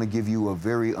likely they're going to give you a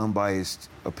very unbiased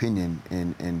opinion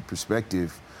and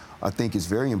perspective. I think is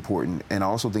very important. And I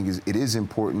also think it is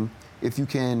important if you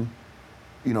can,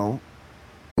 you know.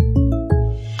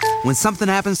 When something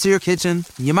happens to your kitchen,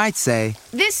 you might say,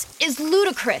 "This is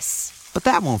ludicrous." But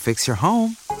that won't fix your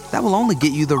home. That will only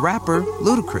get you the rapper,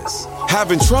 Ludacris.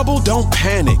 Having trouble? Don't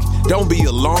panic. Don't be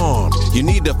alarmed. You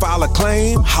need to file a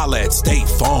claim? Holla at State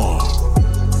Farm.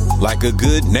 Like a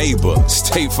good neighbor,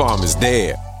 State Farm is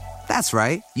there. That's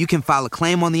right. You can file a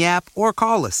claim on the app or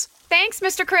call us. Thanks,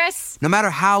 Mr. Chris. No matter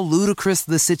how ludicrous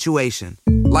the situation,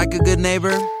 like a good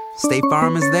neighbor, State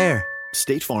Farm is there.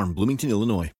 State Farm, Bloomington,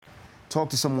 Illinois. Talk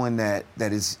to someone that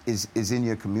is in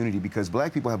your community, because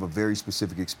black people have a very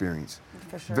specific experience.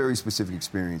 For sure. Very specific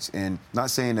experience. And not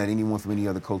saying that anyone from any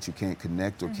other culture can't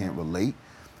connect or can't relate,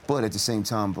 but at the same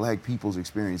time, black people's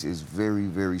experience is very,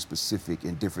 very specific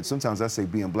and different. Sometimes I say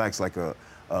being black's like a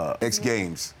X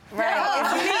Games. Right.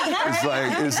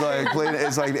 It's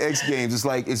like the X Games.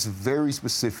 It's very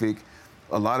specific.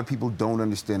 a lot of people don't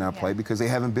understand our plight because they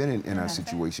haven't been in our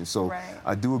situation. So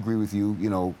I do agree with you. You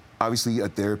know, obviously a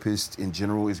therapist in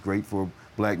general is great for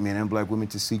black men and black women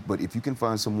to seek, but if you can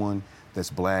find someone that's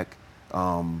black,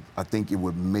 I think it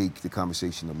would make the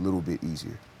conversation a little bit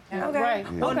easier. Okay. Right.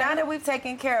 Well, Okay. now that we've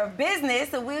taken care of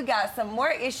business, so we've got some more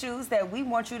issues that we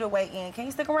want you to weigh in. Can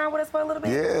you stick around with us for a little bit?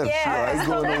 Yeah, sure. I ain't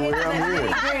going nowhere. I'm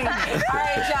here. All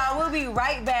right, y'all. We'll be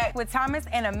right back with Thomas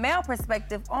and a male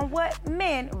perspective on what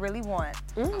men really want.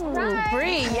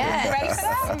 Bree, yes. Ready for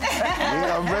that?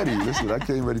 Yeah, I'm ready. Listen, I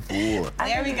came ready for war.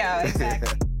 There we go.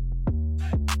 Exactly.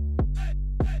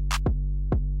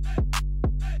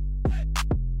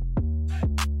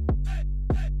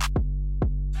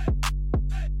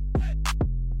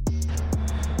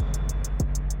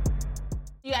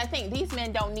 You gotta think, these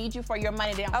men don't need you for your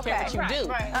money. They don't care what you Right, do.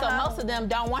 right. So most of them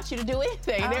don't want you to do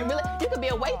anything. They're really, you could be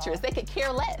a waitress. They could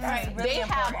care less. Right, really They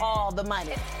have important. all the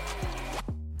money.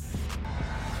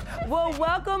 Well,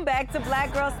 welcome back to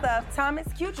Black Girl Stuff. Thomas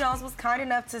Q. Jones was kind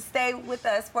enough to stay with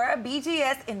us for a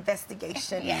BGS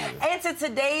investigation into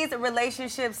today's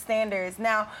relationship standards.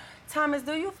 Now, Thomas,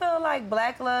 do you feel like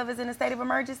black love is in a state of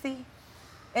emergency?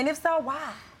 And if so,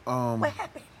 why? What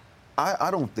happened?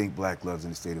 I don't think black love's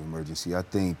in a state of emergency. I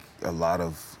think a lot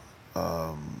of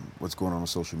what's going on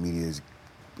social media is,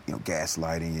 you know,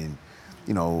 gaslighting and,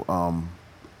 you know,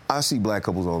 I see black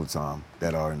couples all the time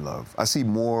that are in love. I see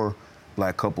more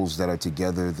black couples that are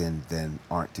together than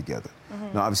aren't together.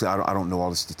 Now, obviously, I don't know all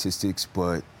the statistics,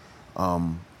 but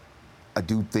I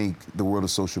do think the world of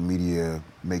social media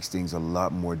makes things a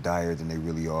lot more dire than they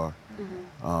really are.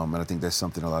 And I think that's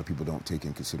something a lot of people don't take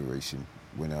in consideration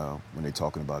when they're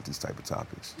talking about these type of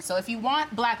topics. So if you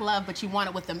want black love, but you want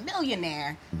it with a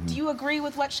millionaire, do you agree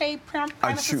with what Shay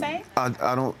Primus is saying?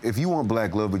 I don't. If you want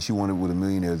black love, but you want it with a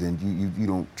millionaire, then you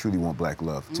don't truly want black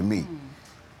love. To me,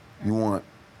 you want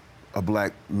a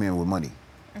black man with money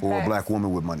or a black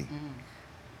woman with money.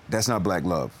 That's not black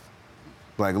love.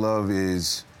 Black love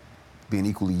is being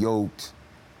equally yoked,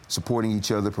 supporting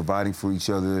each other, providing for each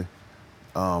other,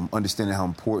 understanding how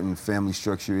important family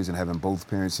structure is and having both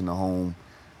parents in the home,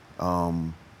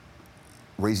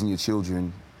 raising your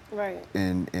children,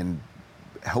 and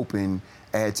helping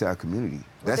add to our community.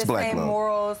 That's black same love.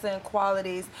 morals and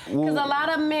qualities. Because a lot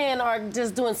of men are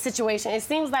just doing situation. It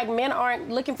seems like men aren't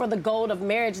looking for the gold of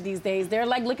marriage these days. They're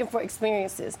like looking for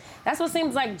experiences. That's what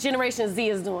seems like Generation Z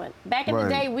is doing. Back in the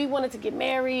day, we wanted to get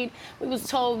married. We was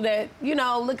told that, you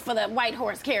know, look for that white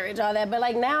horse carriage, all that. But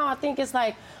like now, I think it's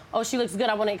like, oh, she looks good.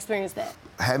 I want to experience that.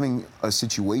 Having a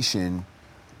situation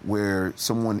where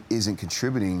someone isn't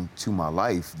contributing to my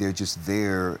life, they're just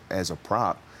there as a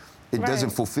prop. It doesn't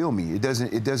fulfill me. It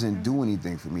doesn't do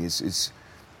anything for me. It's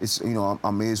you know,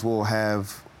 I may as well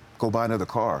go buy another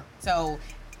car. So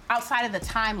outside of the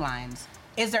timelines,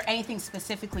 is there anything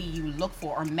specifically you look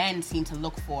for or men seem to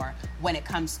look for when it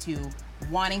comes to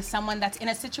wanting someone that's in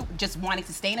a just wanting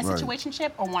to stay in a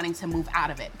situationship or wanting to move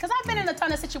out of it? Because I've been in a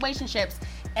ton of situationships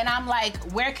and I'm like,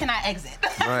 where can I exit?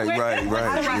 Right.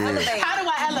 How do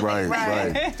I elevate?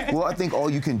 Right. Well, I think all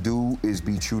you can do is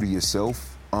be true to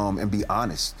yourself and be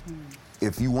honest.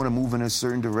 If you want to move in a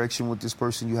certain direction with this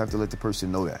person, you have to let the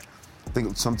person know that. I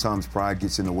think sometimes pride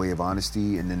gets in the way of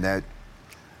honesty, and then that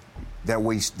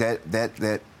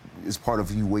is part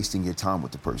of you wasting your time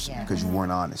with the person because you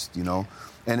weren't honest, you know?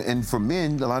 And for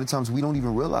men, a lot of times we don't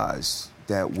even realize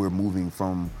that we're moving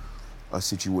from a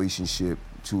situationship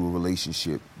to a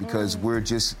relationship because we're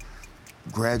just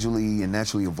gradually and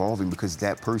naturally evolving because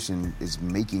that person is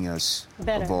making us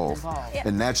evolve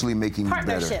and naturally making you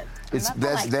better.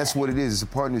 That's what it is. It's a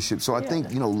partnership. So I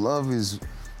think, you know, love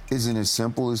isn't as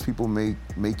simple as people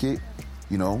make it.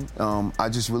 You know, I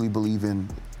just really believe in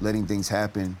letting things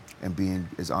happen and being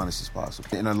as honest as possible.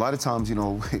 And a lot of times, you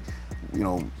know,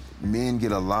 men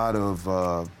get a lot of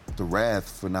the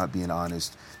wrath for not being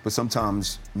honest, but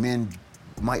sometimes men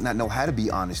might not know how to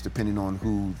be honest depending on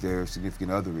who their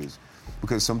significant other is.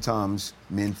 Because sometimes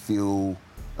men feel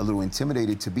a little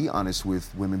intimidated to be honest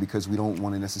with women because we don't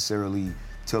want to necessarily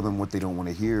tell them what they don't want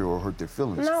to hear or hurt their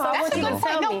feelings. No, that's a good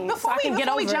point. No, before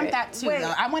we jump that too, Wait.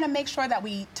 though, I want to make sure that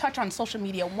we touch on social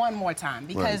media one more time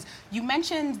because you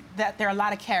mentioned that there are a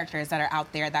lot of characters that are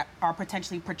out there that are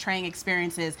potentially portraying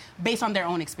experiences based on their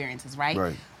own experiences,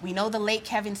 right? We know the late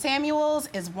Kevin Samuels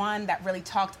is one that really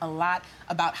talked a lot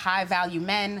about high-value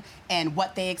men and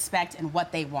what they expect and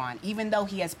what they want. Even though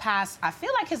he has passed, I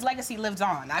feel like his legacy lives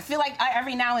on. I feel like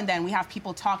every now and then we have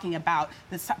people talking about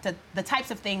the types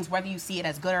of things, whether you see it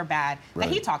as good or bad, that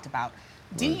he talked about.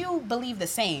 Do you believe the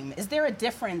same? Is there a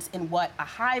difference in what a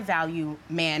high-value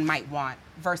man might want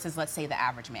versus, let's say, the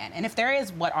average man? And if there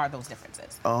is, what are those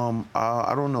differences?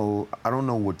 I don't know. I don't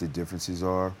know what the differences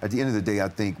are. At the end of the day, I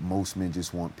think most men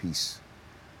just want peace.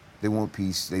 They want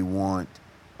peace. They want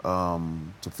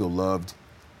to feel loved.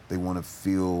 They want to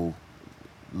feel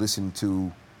listened to,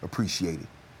 appreciated.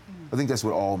 I think that's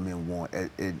what all men want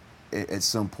at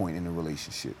some point in a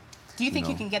relationship. Do you think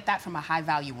you can get that from a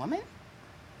high-value woman?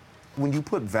 When you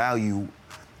put value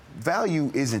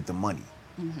isn't the money.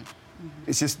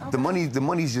 It's just the money. The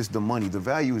money's just the money. The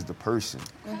value is the person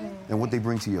and what they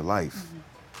bring to your life.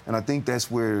 And I think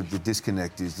that's where the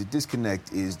disconnect is. The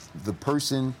disconnect is the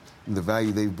person and the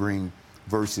value they bring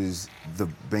versus the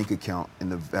bank account and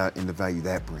the value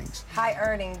that brings. High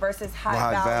earning versus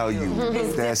high value.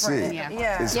 That's different. it.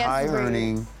 Yeah. It's high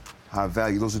earning, high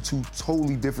value. Those are two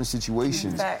totally different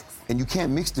situations. Facts. And you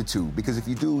can't mix the two, because if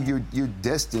you do, you're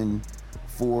destined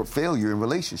for failure in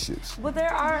relationships. Well,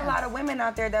 there are a lot of women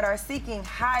out there that are seeking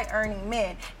high-earning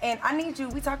men. And I need you,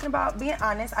 we talking about being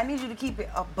honest, I need you to keep it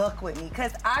a buck with me,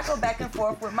 because I go back and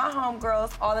forth with my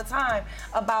homegirls all the time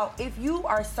about if you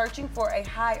are searching for a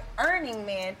high-earning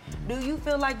man, do you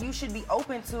feel like you should be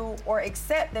open to or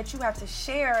accept that you have to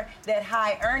share that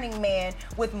high-earning man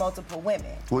with multiple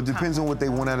women? Well, it depends on what they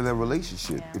want out of that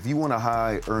relationship. Yeah. If you want a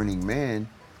high-earning man,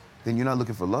 then you're not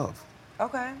looking for love.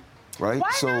 Okay. Right?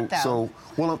 Why not, though?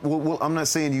 Well, I'm not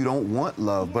saying you don't want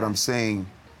love, but I'm saying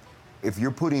if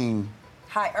you're putting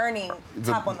High-earning,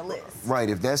 top on the list. Right,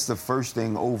 if that's the first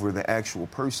thing over the actual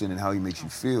person and how he makes you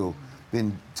feel,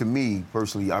 then to me,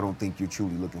 personally, I don't think you're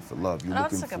truly looking for love.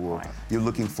 You're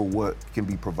looking for what can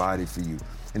be provided for you.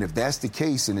 And if that's the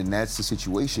case, and then that's the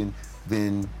situation,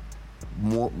 then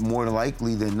more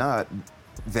likely than not,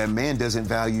 that man doesn't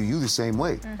value you the same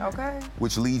way. Okay.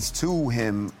 Which leads to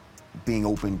him being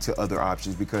open to other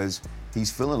options, because he's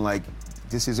feeling like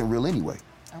this isn't real anyway.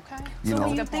 Okay. You So know?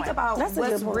 when you think about That's a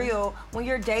what's good point. real, when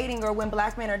you're dating or when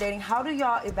black men are dating, how do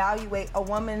y'all evaluate a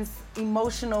woman's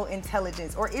emotional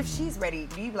intelligence? Or if she's ready,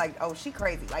 do you be like, oh, she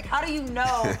crazy? Like, how do you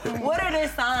know? What are the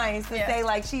signs to say,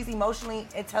 like, she's emotionally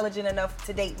intelligent enough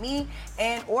to date me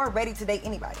and or ready to date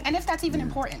anybody? And if that's even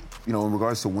important. You know, in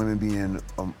regards to women being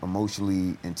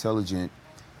emotionally intelligent,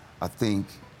 I think,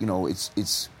 you know,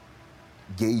 it's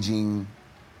gauging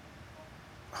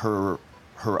her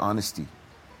honesty,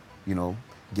 you know,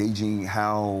 gauging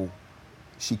how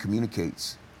she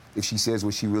communicates. If she says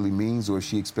what she really means, or if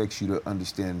she expects you to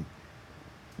understand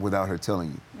without her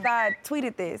telling you. I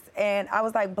tweeted this, and I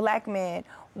was like, black men,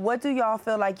 what do y'all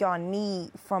feel like y'all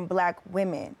need from black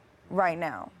women right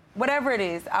now? Whatever it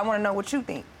is, I want to know what you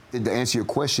think. To answer your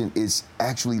question, is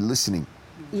actually listening.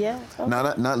 Yeah. Okay.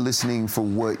 Not listening for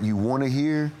what you want to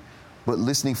hear, but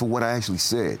listening for what I actually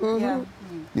said. Yeah.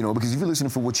 You know, because if you're listening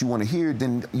for what you want to hear,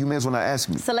 then you may as well not ask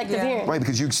me. Selective hearing. Right,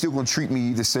 because you're still going to treat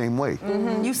me the same way.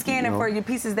 You scanning for your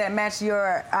pieces that match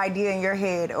your idea in your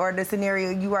head or the scenario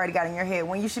you already got in your head,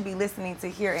 when you should be listening to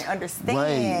hear and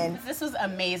understand. This was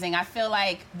amazing. I feel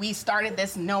like we started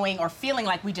this knowing or feeling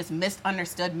like we just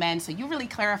misunderstood men. So you really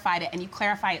clarified it, and you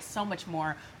clarify it so much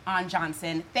more on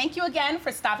Johnson. Thank you again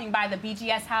for stopping by the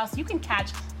BGS house. You can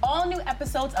catch all new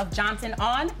episodes of Johnson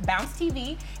on Bounce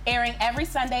TV, airing every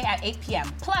Sunday at 8 p.m.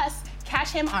 Plus, catch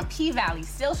him on P-Valley,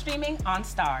 still streaming on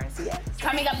Stars. Yes.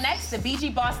 Coming up next, the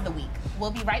BG Boss of the Week.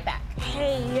 We'll be right back.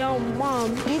 Hey, yo,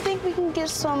 Mom, do you think we can get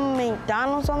some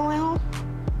McDonald's on the way home?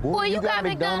 Boy, you got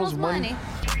McDonald's money.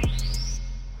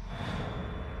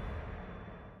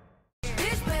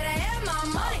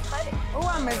 Oh,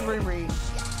 I miss Riri.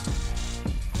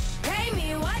 Pay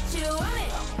me what you want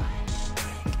it.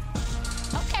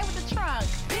 Okay with the trunk.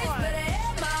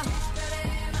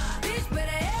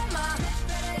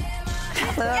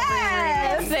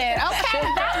 Yes! Okay,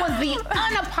 that was the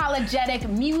unapologetic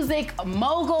music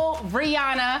mogul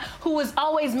Rihanna, who was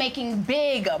always making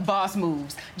big boss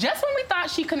moves. Just when we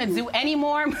thought she couldn't do any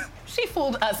more, she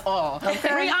fooled us all. Okay.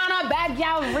 Rihanna, bad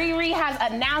gal Riri, has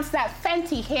announced that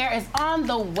Fenty hair is on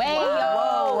the way.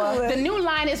 Wow. The new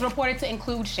line is reported to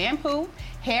include shampoo,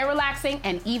 hair relaxing,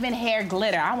 and even hair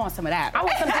glitter. I want some of that. I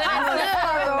want some glitter. I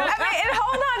mean, and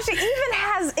hold on, she even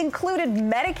has included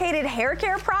medicated hair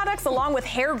care products along with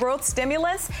hair growth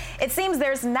stimulants. It seems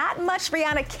there's not much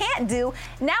Rihanna can't do.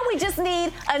 Now we just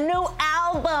need a new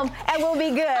album and we'll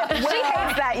be good. She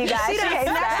hates that, you guys. She done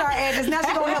snatched our edges. Now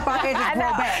she's gonna help our edges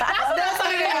grow back. That's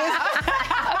what it is.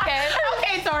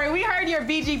 Okay, Tori, we heard your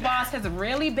BG boss has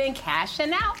really been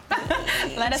cashing out.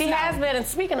 Let us know. She has been, and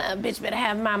speaking of, bitch better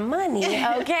have my money,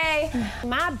 okay?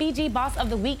 My BG boss of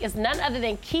the week is none other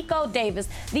than Kiko Davis,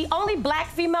 the only black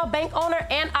female bank owner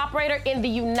and operator in the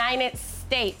United States.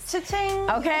 States. Cha-ching.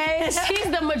 Okay?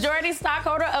 She's the majority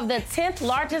stockholder of the 10th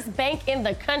largest bank in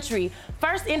the country,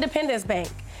 First Independence Bank.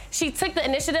 She took the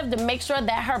initiative to make sure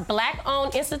that her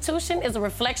Black-owned institution is a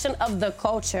reflection of the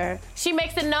culture. She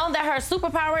makes it known that her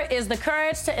superpower is the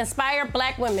courage to inspire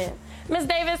Black women. Ms.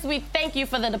 Davis, we thank you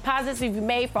for the deposits you've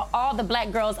made for all the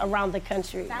Black girls around the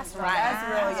country. That's right. That's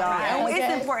real, y'all. And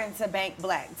it's important to bank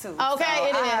Black, too. Okay, so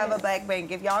it I is. have a Black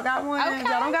bank. If y'all got one, if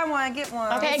y'all don't got one, get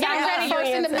one. Okay, get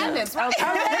First Independence, right?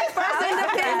 Okay, First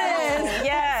Independence.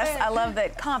 Yes, I love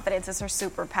that confidence is her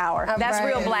superpower. All That's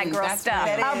right. real Black girl That's stuff.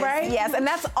 right. All right. Yes, and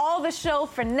that's all the show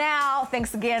for now.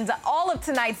 Thanks again to all of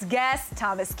tonight's guests,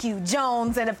 Thomas Q.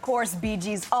 Jones, and of course,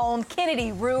 BG's own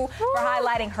Kennedy Rue, for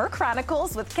highlighting her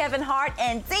chronicles with Kevin Hart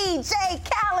and DJ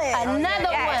Khaled. Another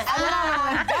one.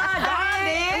 God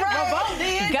did.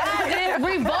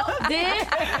 Revolt did.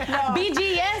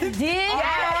 BGS did.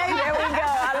 There we go.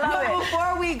 I love it.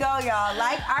 Before we go, y'all,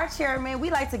 like our chairman, we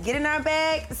like to get in our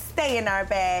bag, stay in our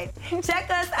bag.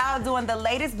 Check us out doing the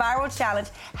latest viral challenge.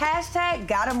 #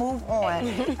 gotta move on.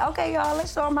 Okay, y'all,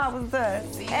 let's show them how it was done.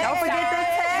 Don't forget to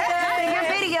tag us in your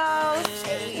videos.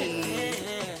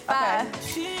 5,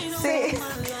 6,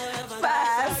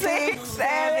 5, 6,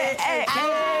 7, 8.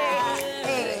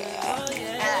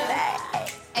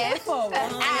 And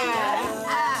forward.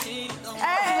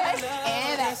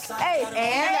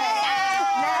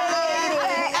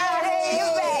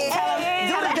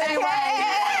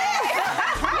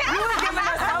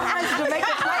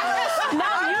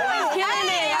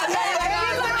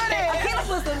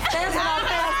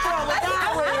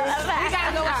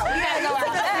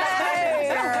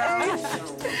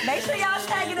 Make sure y'all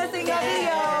tagging us in your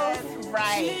videos.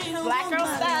 Right. Black girl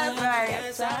stuff. Right.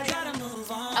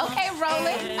 Okay,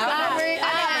 rolling.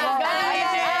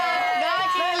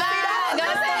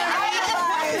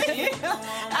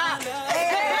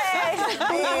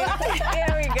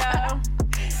 Here we go.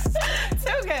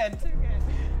 Too good. Too good.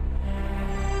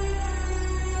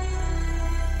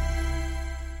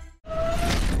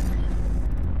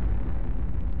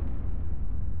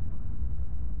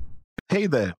 Hey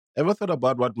there, ever thought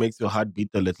about what makes your heart beat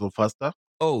a little faster?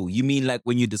 Oh, you mean like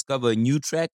when you discover a new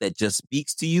track that just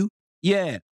speaks to you?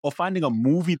 Yeah, or finding a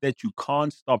movie that you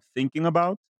can't stop thinking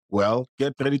about? Well,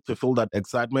 get ready to feel that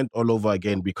excitement all over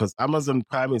again because Amazon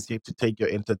Prime is here to take your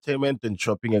entertainment and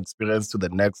shopping experience to the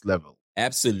next level.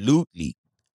 Absolutely.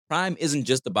 Prime isn't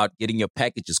just about getting your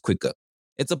packages quicker.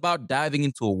 It's about diving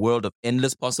into a world of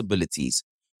endless possibilities,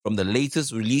 from the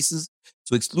latest releases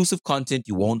to exclusive content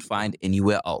you won't find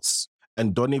anywhere else.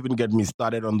 And don't even get me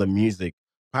started on the music.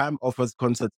 Prime offers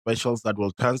concert specials that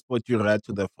will transport you right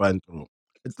to the front row.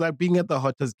 It's like being at the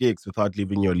hottest gigs without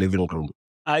leaving your living room.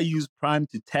 I use Prime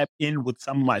to tap in with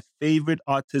some of my favorite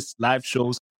artists' live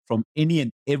shows from any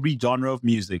and every genre of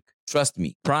music. Trust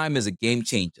me, Prime is a game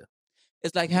changer.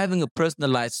 It's like having a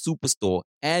personalized superstore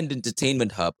and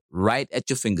entertainment hub right at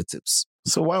your fingertips.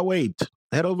 So why wait?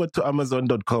 Head over to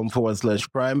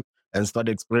amazon.com/Prime and start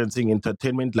experiencing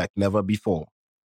entertainment like never before.